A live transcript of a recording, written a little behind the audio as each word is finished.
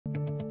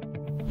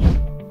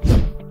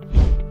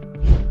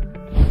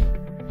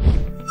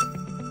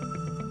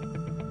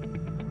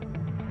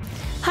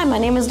Hi, my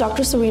name is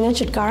Dr. Surina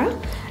Chitkara,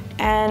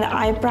 and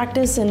I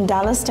practice in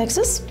Dallas,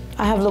 Texas.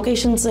 I have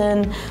locations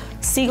in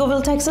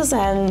Seagoville, Texas,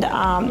 and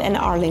in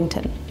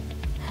Arlington.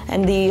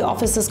 And the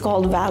office is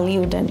called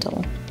Value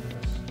Dental.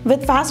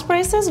 With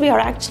Fastbraces, we are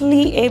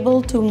actually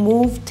able to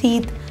move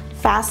teeth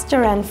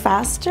faster and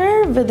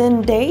faster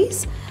within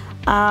days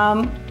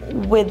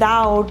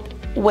without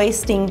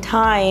wasting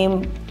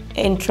time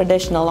in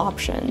traditional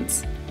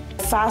options.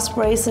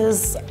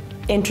 Fastbraces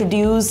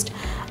introduced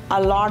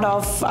a lot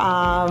of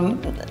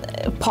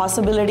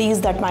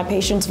possibilities that my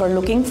patients were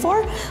looking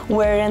for,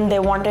 wherein they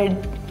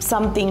wanted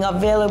something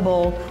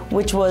available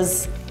which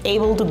was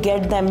able to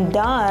get them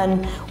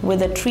done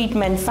with a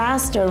treatment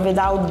faster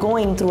without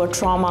going through a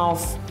trauma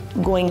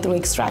of going through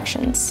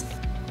extractions.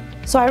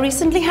 So I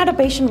recently had a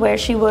patient where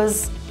she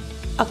was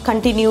a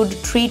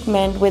continued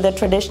treatment with a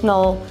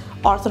traditional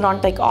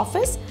orthodontic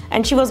office,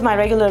 and she was my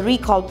regular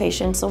recall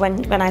patient. So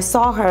when I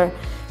saw her,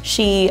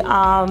 she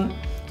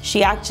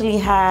actually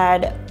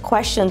had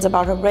questions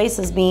about her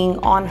braces being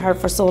on her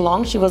for so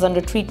long. She was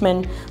under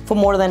treatment for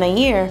more than a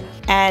year,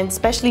 and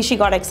especially she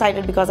got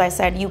excited because I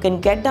said you can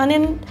get done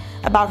in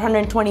about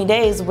 120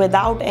 days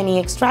without any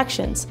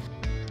extractions.